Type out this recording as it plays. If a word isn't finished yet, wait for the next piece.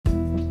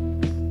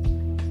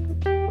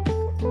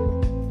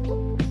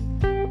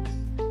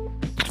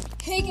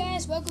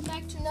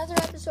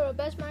episode of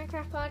Best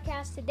Minecraft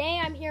Podcast. Today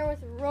I'm here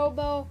with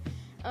Robo,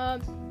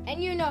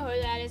 and you know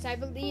who that is, I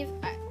believe.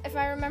 If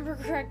I remember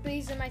correctly,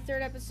 he's in my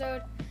third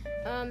episode.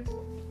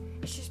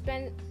 It's just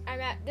been,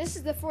 this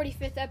is the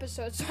 45th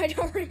episode, so I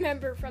don't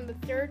remember from the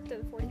third to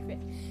the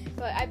 45th,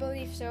 but I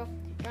believe so.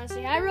 You want to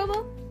say hi,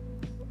 Robo?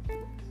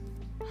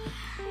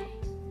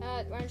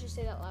 Hi. Why don't you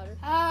say that louder?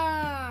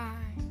 Hi.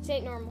 Say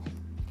it normal.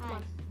 Come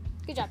on.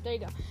 Good job. There you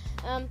go.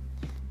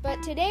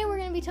 But today we're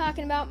going to be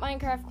talking about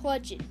Minecraft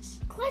clutches.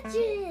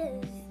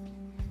 Clutches.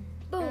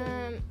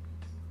 Boom.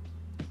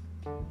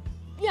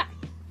 Yeah.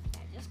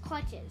 Just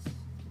clutches.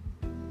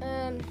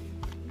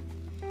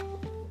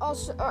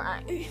 Also, all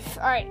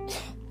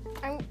right.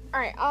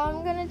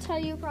 I'm gonna tell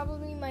you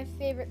probably my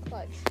favorite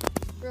clutch,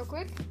 real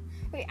quick.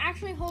 Wait,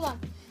 actually, hold on.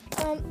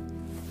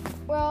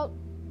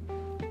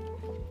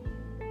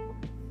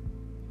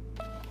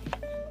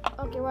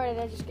 Okay, why did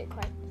I just get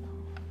quiet?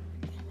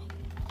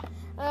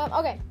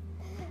 Okay.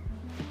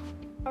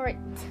 All right.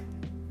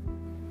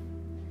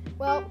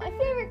 Well, my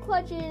favorite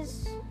clutch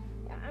is.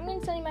 I'm gonna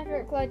tell you my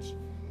favorite clutch.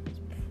 It's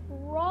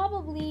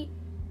probably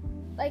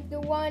like the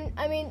one.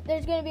 I mean,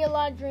 there's gonna be a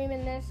lot of dream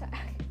in this.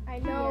 I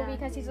know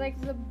because he's like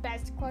the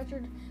best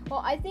clutcher.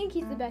 Well, I think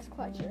he's the best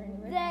clutcher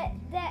anyway. That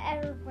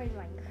ever played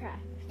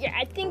Minecraft. Yeah,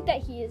 I think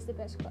that he is the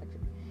best clutcher.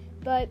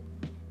 But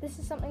this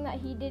is something that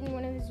he did in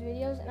one of his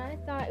videos, and I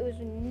thought it was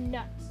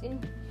nuts.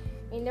 And,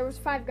 I mean, there was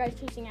 5 guys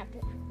chasing after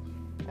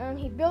him.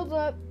 He builds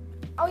up.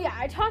 Oh yeah,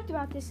 I talked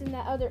about this in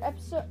that other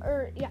episode,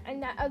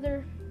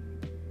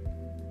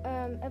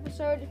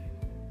 episode.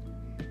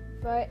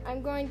 But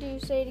I'm going to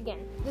say it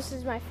again. This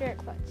is my favorite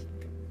clutch.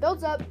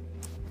 Builds up,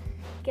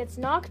 gets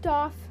knocked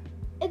off.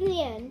 In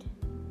the end.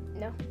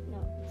 No.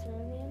 It's not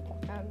in the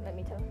end. Let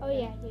me tell you. Oh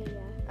yeah.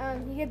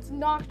 He gets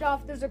knocked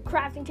off. There's a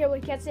crafting table.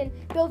 He gets in,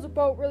 builds a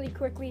boat really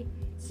quickly,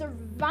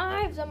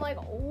 survives. I'm like,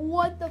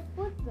 what the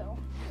flip though?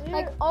 Yeah.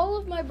 Like all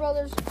of my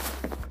brothers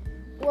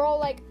were all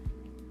like,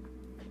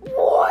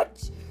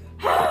 what?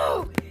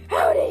 How?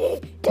 How did he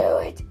do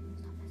it?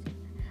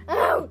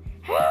 How?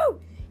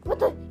 What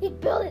the? He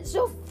built it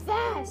so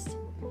fast.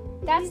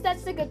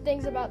 That's the good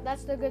thing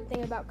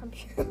about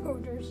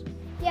computers.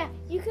 Yeah,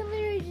 you can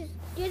literally just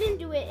get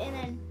into it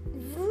and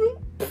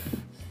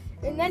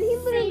then he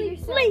literally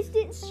yourself. placed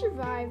it and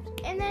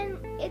survived. And then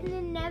in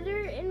the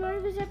Nether, in one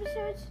of his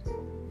episodes.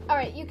 All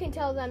right, you can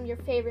tell them your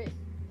favorite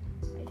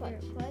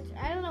clutch.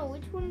 I don't know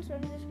which one, so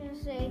I'm just gonna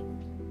say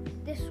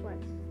this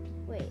one.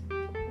 Wait,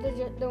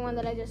 The one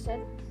that I just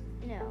said.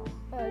 no.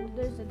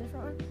 There's a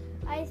different one.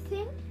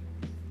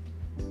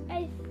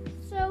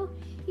 So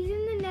he's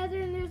in the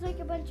Nether and there's like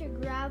a bunch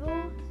of gravel,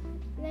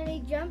 and then he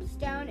jumps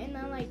down and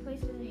then like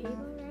places a halo,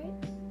 right?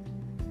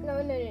 No.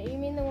 You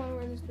mean the one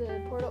where there's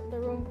the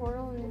room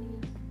portal, and then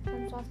he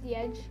comes off the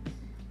edge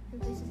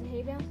and places a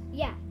hay bale?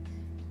 Yeah.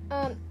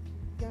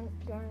 Do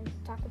you want to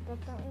talk about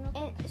that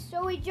one? And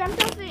so he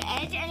jumped off the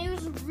edge and it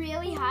was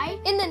really high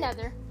In the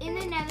Nether.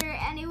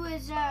 and it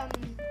was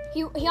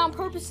He on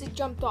purpose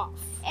jumped off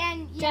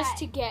and just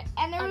to get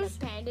and there an was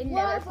abandoned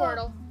lava Nether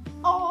portal.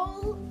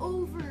 all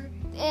over.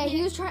 Yeah,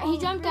 he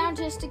jumped down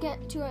just to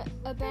get to an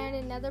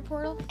abandoned Nether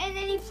portal. And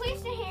then he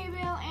placed a hay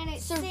bale and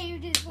it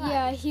saved his life.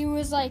 Yeah, he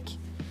was like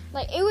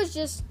it was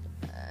just.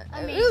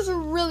 It was a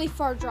really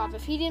far drop.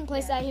 If he didn't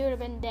place that, he would have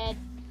been dead.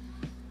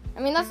 I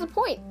mean, that's the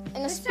point.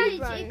 In a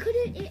speedrun.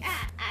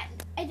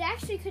 It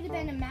actually could have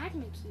been a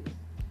magma cube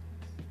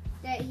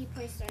that he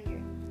placed under,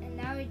 and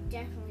that would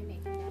definitely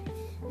make him die.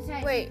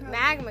 Besides, Wait,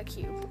 magma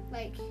cube.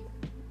 like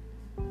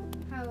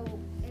how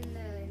in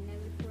the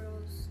Nether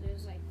portals,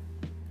 there's like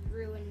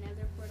ruined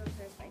Nether portals.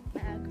 There's like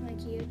magma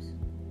cubes.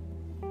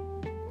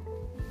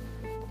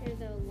 They're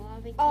the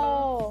lava cubes.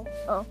 Oh.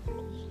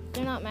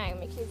 They're not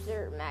magma cubes.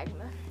 They're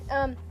magma.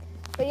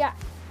 But yeah.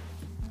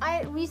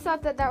 We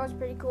thought that was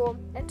pretty cool.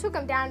 It took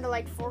him down to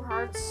like 4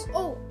 hearts.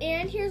 Oh,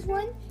 and here's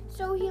one.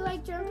 So he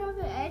like jumped off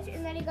the edge,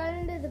 and then he got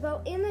into the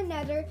boat in the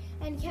Nether,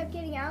 and kept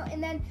getting out,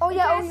 and then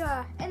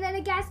and then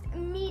a ghast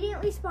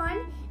immediately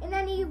spawned, and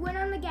then he went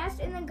on the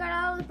ghast, and then got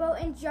out of the boat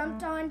and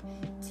jumped on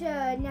to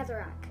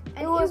Netherrack.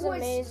 And it was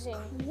amazing,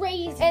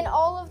 crazy. And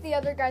all of the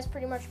other guys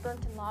pretty much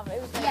burnt in lava.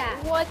 It was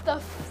like, what the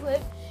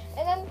flip?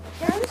 And then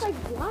I was like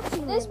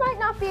watching. This might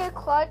not be a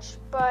clutch,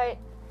 but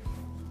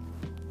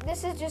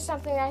this is just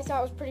something that I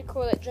thought was pretty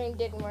cool that Dream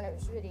did in one of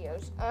his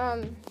videos.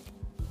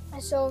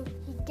 So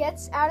he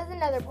gets out of the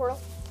Nether portal,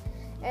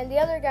 and the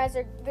guys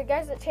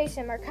that chase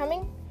him are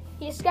coming.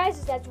 He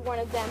disguises as one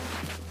of them,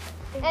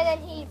 and then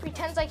he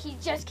pretends like he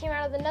just came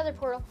out of the Nether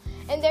portal,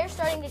 and they're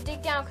starting to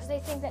dig down because they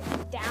think that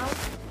he's down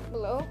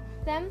below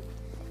them.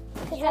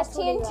 He has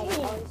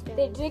TNT.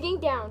 They're digging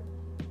down.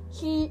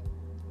 He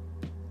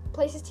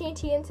places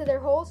TNT into their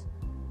holes.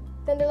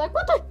 Then they're like,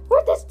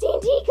 where'd this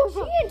TNT come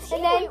from? TNT?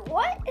 And then, wait,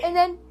 what? And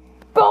then,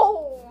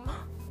 boom!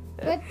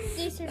 But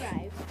they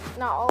survived.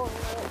 Not all of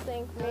them, I don't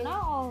think. No,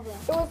 not all of them.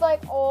 It was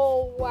like,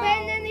 oh, wow.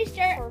 And then they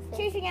start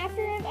chasing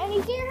after him, and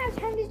he didn't have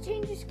time to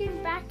change his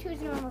skin back to his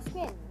normal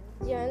skin.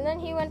 Yeah, and then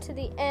he went to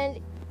the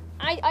end.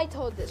 I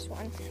told this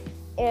one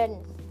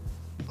in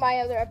my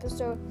other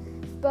episode,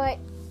 but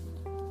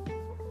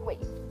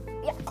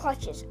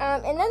clutches.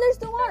 And then there's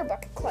the water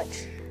bucket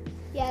clutch.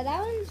 Yeah,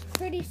 that one's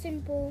pretty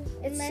simple.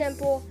 It's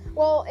simple.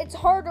 Well, it's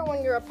harder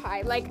when you're up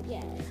high. Like,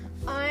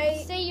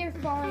 say you're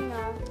falling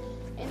off,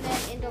 and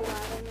then into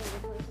lava,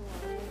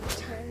 and you're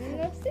turning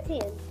up the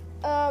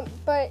hands.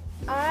 But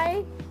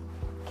I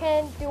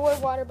can do a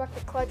water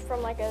bucket clutch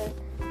from like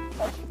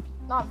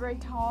not very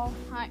tall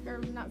height, or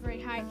not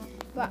very high.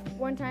 But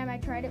one time I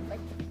tried it like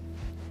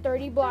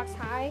 30 blocks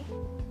high.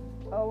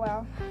 Oh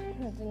wow,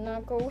 that did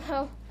not go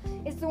well.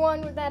 It's the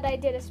one that I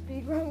did a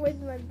speed run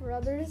with my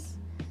brothers.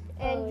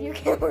 And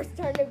we're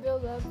starting to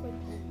build up,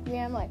 and me,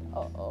 I'm like,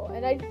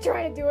 and I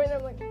try to do it, and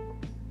I'm like,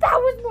 that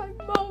was my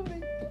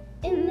moment.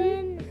 And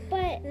then,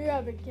 but you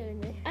gotta be kidding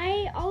me.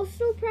 I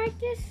also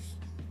practiced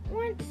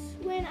once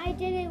when I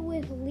did it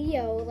with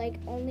Leo, like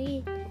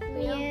only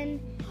me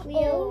and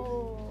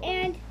Leo.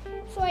 And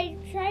so I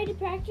tried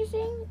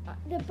practicing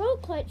the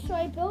boat clutch. So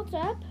I built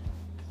up,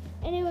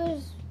 and it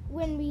was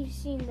when we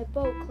seen the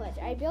boat clutch.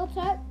 I built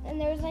up, and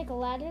there was like a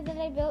ladder that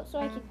I built so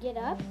I could get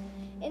up.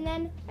 And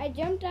then I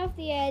jumped off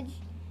the edge.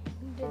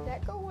 Did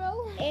that go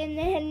well? And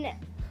then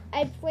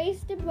I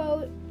placed a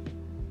boat.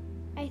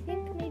 I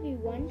think maybe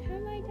one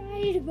time I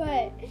died,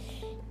 but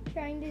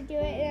trying to do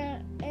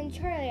it. And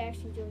Charlie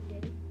actually joined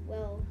in.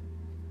 Well,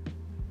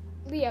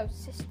 Leo's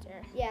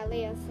sister. Yeah,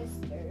 Leo's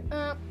sister.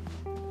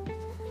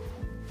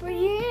 But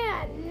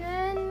yeah, and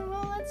then,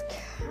 well, that's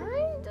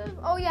kind of...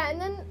 Oh, yeah,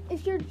 and then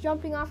if you're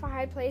jumping off a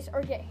high place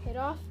or get hit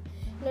off,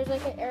 and there's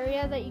like an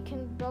area that you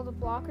can build a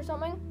block or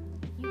something,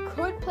 you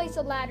could place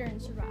a ladder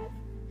and survive.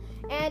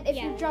 And if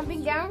you're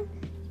jumping down,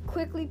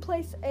 quickly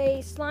place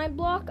a slime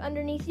block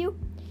underneath you.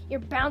 You're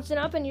bouncing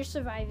up and you're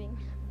surviving.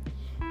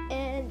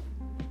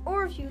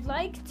 Or if you'd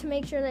like to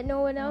make sure that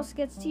no one else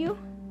gets to you,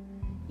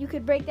 you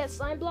could break that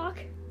slime block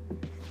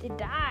to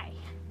die.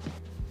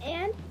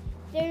 And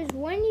there's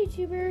one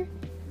YouTuber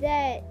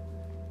that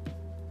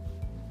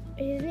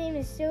his name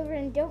is Silver,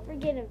 and don't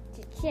forget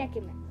to check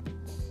him out.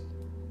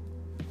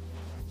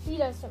 He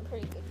does some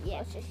pretty good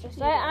clutches.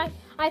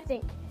 I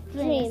think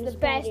he's the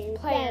best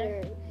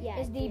player.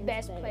 Is the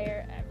best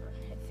player ever,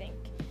 I think.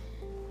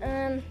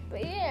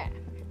 But yeah,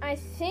 I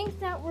think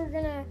that we're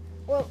gonna.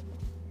 Well,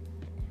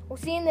 we'll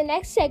see you in the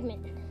next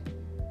segment.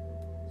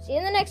 See you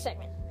in the next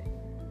segment.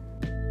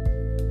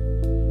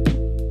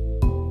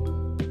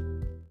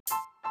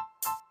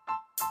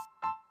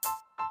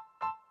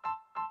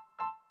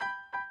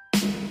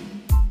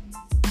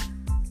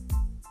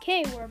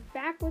 Okay, we're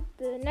back with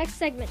the next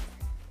segment.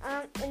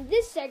 In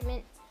this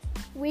segment,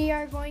 we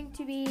are going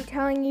to be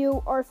telling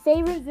you our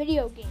favorite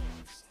video games.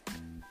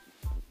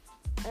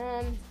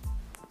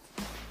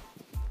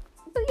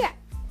 But yeah,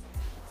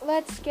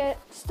 let's get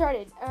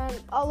started.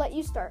 I'll let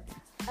you start.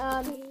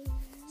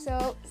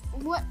 So,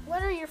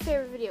 what are your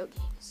favorite video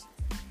games?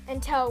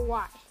 And tell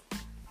why.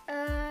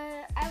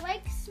 I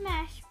like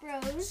Smash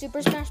Bros.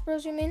 Super Smash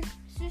Bros, you mean?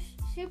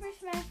 Super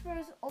Smash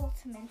Bros.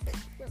 Ultimate.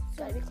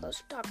 Gotta be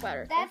closer. Talk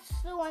louder. That's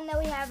the one that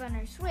we have on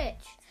our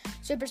Switch.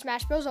 Super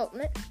Smash Bros.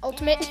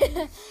 Ultimate.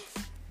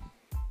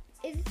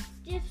 It's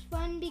just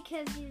fun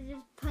because you're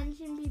just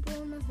punching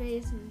people in the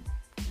face and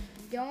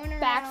going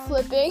around.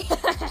 Backflipping.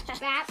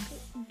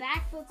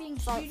 Backflipping,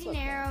 shooting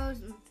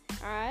arrows.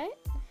 Alright.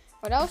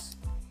 What else?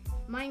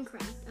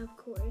 Minecraft, of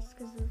course,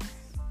 because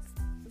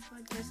the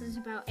podcast is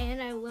about,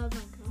 and I love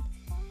Minecraft.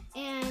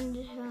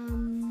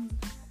 And,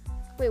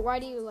 wait, why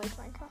do you like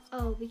Minecraft?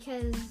 Oh,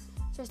 because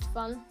it's just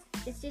fun.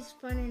 It's just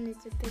fun, and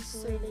it's a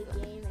pixelated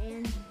game.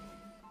 And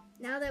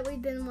now that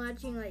we've been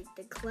watching, like,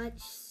 the Clutch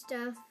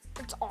stuff,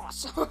 it's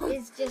awesome.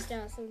 It's just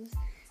awesome.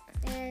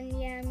 And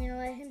yeah, I'm gonna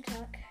let him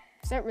talk.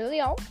 Is that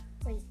really all?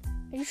 Wait.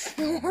 Are you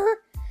sure?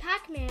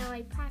 Pac-Man, I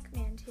like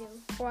Pac-Man too.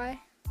 Why?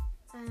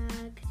 Cause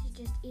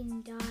you're just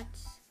eating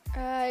dots.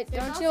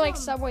 Don't you like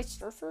Subway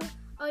Surfer?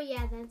 Oh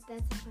yeah,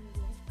 that's a fun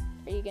game.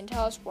 Are you gonna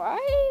tell us why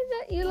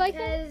that you like it?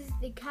 Because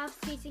the cops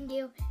chasing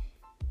you.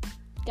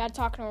 Gotta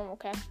talk normal,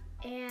 okay?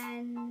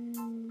 And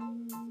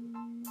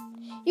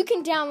you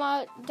can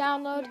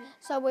download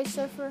Subway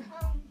Surfer.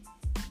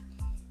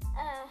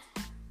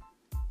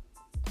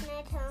 Can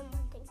I tell him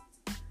one thing?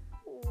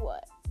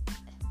 What?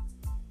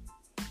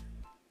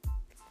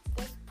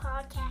 This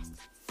podcast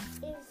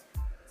is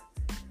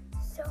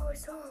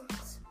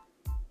songs.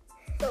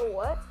 So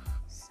what?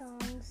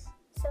 Songs.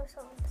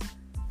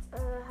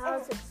 How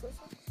is it so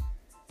songs?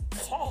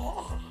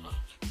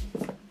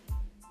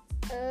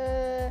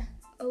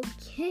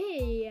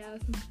 Okay.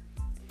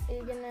 Are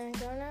you gonna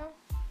go now?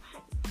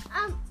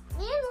 I'm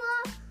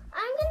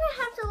gonna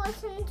have to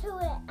listen to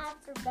it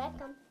after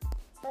Beckham.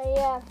 Oh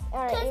yeah.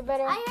 All right, you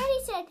better. I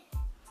already said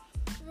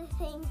the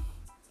thing.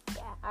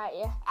 Yeah. All right.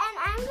 Yeah. And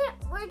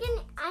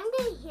I'm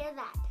gonna hear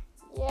that.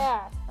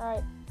 Yeah. All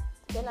right.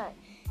 Good night.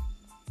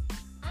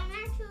 I'm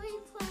actually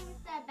playing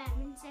with that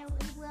badminton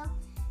with Will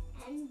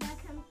and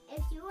Beckham.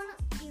 Do you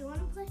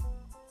wanna play?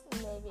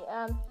 Maybe.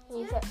 Can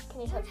you shut?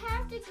 You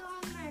have to go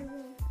in my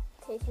room.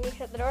 Okay. Can you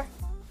shut the door?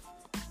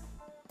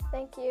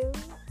 Thank you.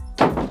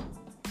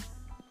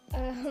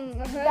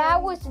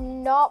 That was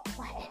not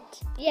planned.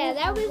 Yeah,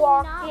 that was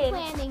not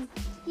planning.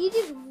 He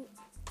just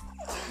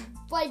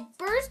like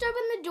burst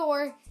open the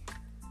door,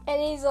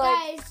 and he's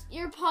like, "Guys,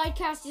 your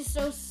podcast is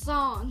so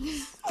song."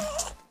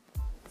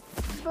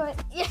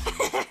 But yeah,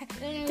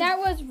 that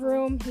was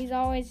Vroom. He's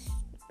always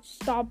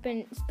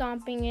stomping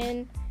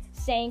in,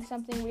 saying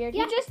something weird.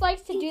 Yeah. He just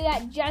likes to do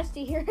that just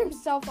to hear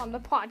himself on the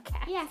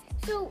podcast. Yeah.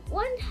 So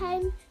one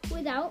time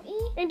without me,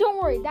 and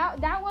don't worry,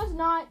 that was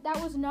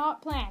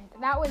not planned.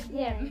 That was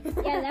him.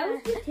 Yeah, that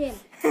was just him.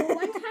 So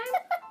one time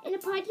in a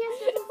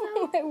podcast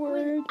episode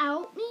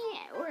without me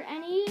or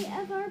any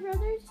of our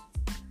brothers,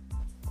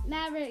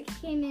 Maverick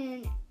came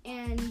in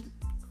and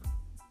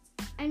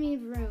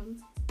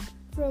Vroom.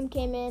 Vroom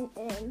came in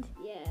and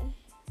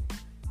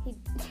he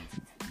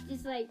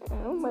just like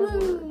oh my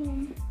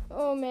boom. word.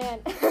 Oh man.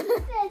 He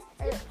said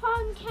this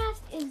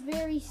podcast is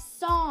very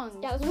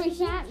song. That was what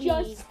he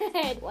just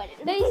said.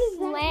 They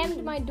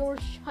slammed my door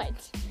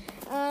shut.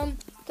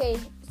 Okay,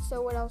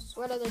 so what else?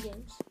 What other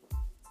games?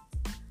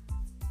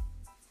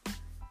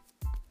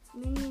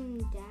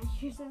 Minion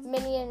Dash or something?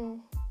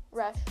 Minion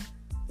Rush.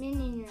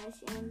 Minion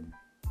Rush and...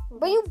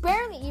 But you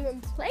barely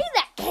even play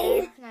that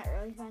game. It's not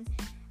really fun.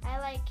 I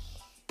like...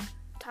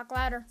 Talk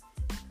louder.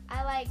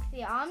 I like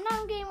the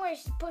Om-Nom game where you're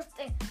supposed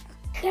to...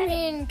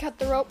 cut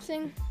the rope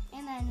thing?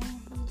 And then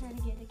you try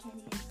to get the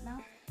candy in his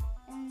mouth.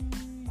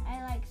 And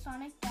I like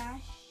Sonic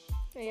Dash.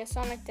 Yeah,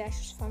 Sonic Dash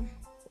is fun.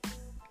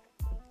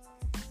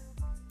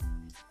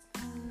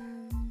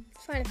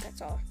 It's fine if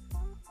that's all.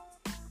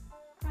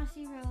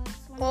 Crossy Roads.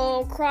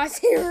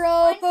 Crossy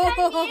Roads. One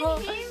time me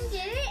and him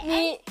did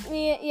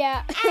it.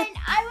 Yeah. And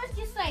I was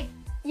just like...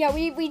 Yeah,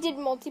 we did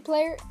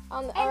multiplayer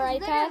on our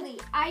iPad. Literally,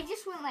 I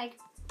just went like...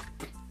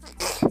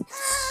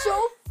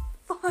 So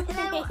funny. And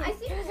then I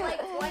think it was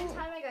like one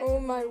time I got... Oh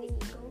my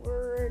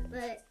word.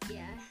 But,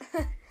 yeah.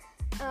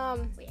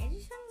 Wait, I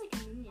just sounded like a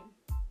minion.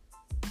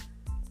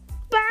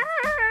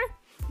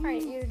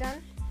 Alright, you're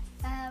done?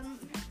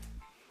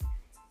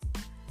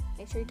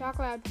 Make sure you talk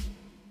loud.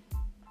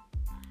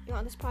 You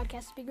want this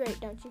podcast to be great,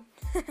 don't you?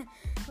 Of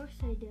course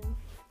I do.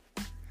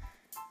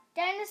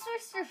 Dinosaur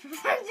Surfers.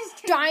 I'm just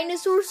kidding.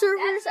 Dinosaur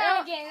Surfers? That's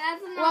not a game.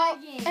 That's not a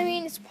game. I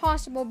mean, it's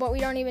possible, but we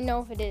don't even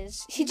know if it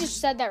is. He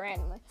just said that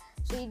randomly.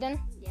 So you done?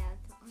 Yeah.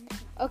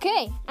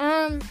 Okay.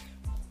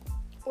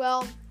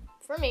 Well,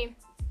 for me,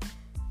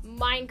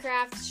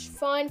 Minecraft's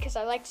fun because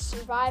I like to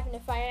survive, and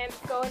if I am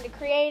go into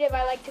creative,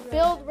 I like to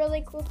build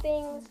really cool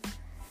things.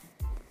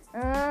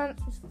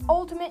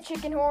 Ultimate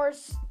Chicken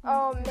Horse.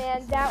 Oh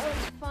man, that was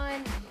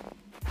fun.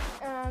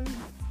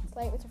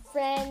 Playing with your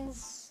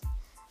friends.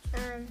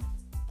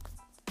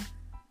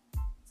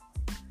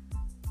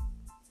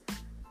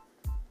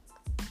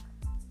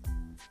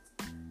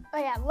 Oh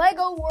yeah,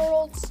 Lego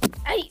Worlds.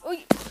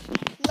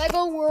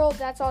 Lego World,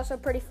 that's also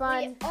pretty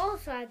fun. We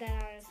also had that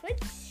on a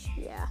Switch.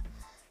 Yeah.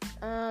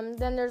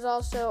 Then there's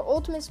also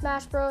Ultimate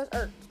Smash Bros.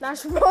 Or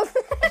Smash Bros.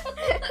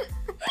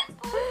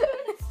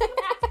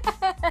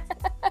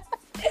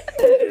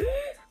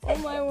 Oh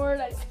my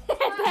word, I said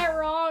that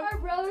wrong. Our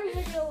brothers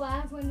are gonna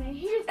laugh when they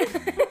hear that.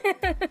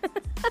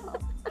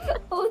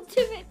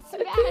 Ultimate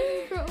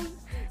Smash Bros.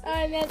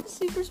 I meant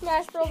Super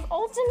Smash Bros.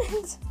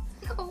 Ultimate.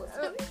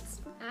 Ultimate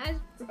Smash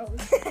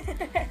Bros.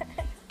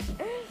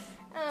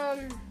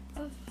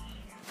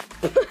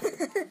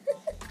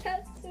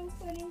 That's so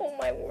funny. Oh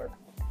my word.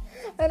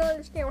 I don't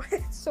understand why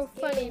it's so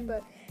funny,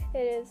 but it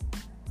is.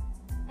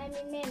 I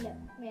mean, Mando.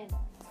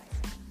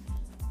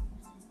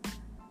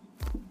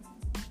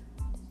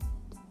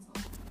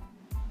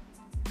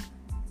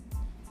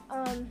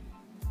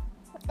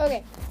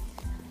 Okay.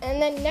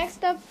 And then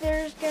next up,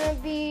 there's gonna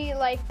be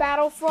like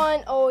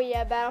Battlefront. Oh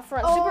yeah,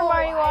 Battlefront. Super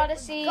Mario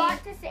Odyssey. I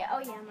forgot to say, oh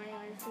yeah, Mario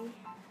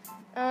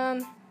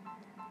Odyssey.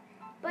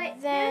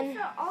 But then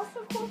there's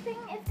also a cool thing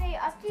if they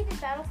updated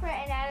Battlefront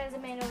and added the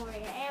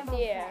Mandalorian and Boba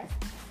Fett.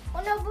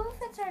 Well, no, Boba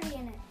Fett's already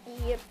in it.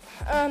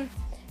 Yep.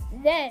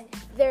 Then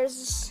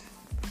there's.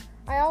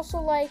 I also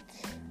like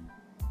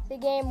the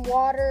game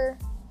Water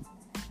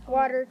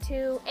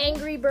 2,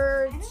 Angry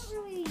Birds. I don't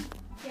really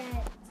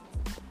get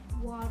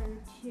Water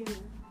 2.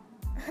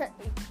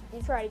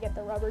 You try to get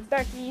the rubber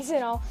duckies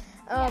and all.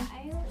 Yeah,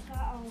 I got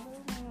all of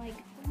those and I'm like,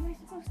 what am I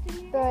supposed to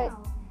do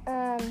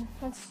now?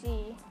 Let's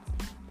see.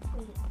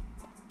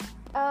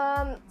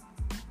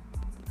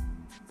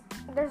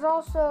 There's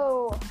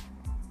also.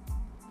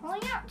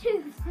 Pulling out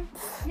tooth.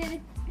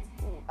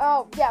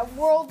 Oh yeah,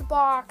 World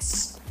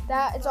Box.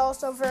 That is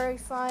also very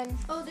fun.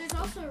 Oh, there's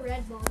also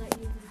Red Ball that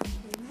you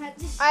can play.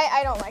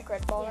 I don't like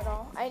Red Ball at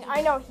all.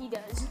 I know he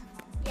does.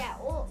 Yeah,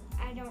 well,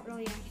 I don't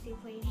really actually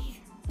play these.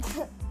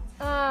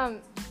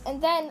 And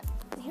then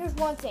here's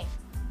one thing.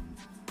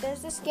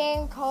 There's this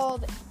game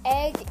called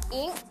Egg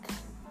Inc.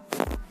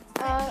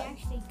 I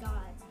actually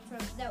got from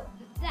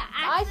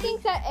I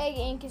think that Egg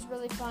Inc. is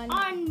really fun.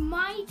 On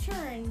my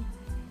turn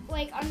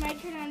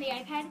on the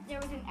iPad, there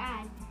was an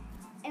ad,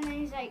 and then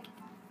he's like,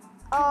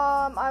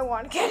 I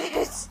want to get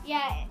it.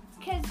 Yeah,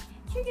 because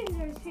chickens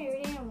are his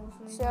favorite animals.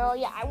 So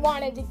yeah, I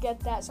wanted to get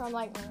that, so I'm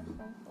like,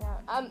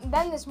 yeah.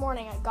 Then this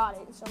morning I got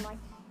it, so I'm like,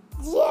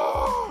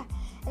 yeah.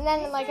 And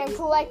then like I'm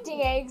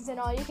collecting eggs and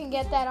all. You can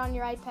get that on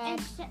your iPad.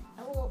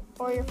 And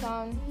or your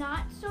phone.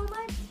 Not so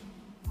much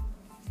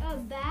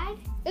bad.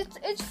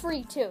 It's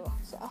free too,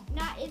 so.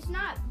 It's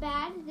not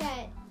bad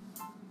that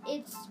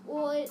it's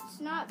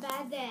not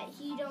bad that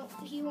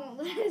he won't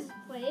let us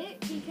play it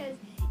because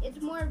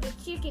it's more of a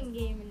chicken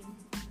game.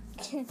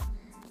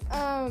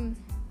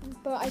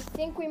 But I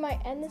think we might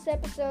end this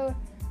episode.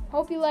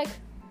 Hope you like,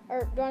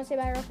 or do you want to say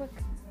bye real quick?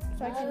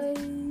 So I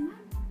can.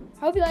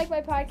 Hope you like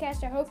my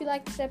podcast. I hope you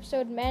like this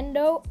episode.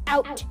 Mando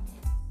out.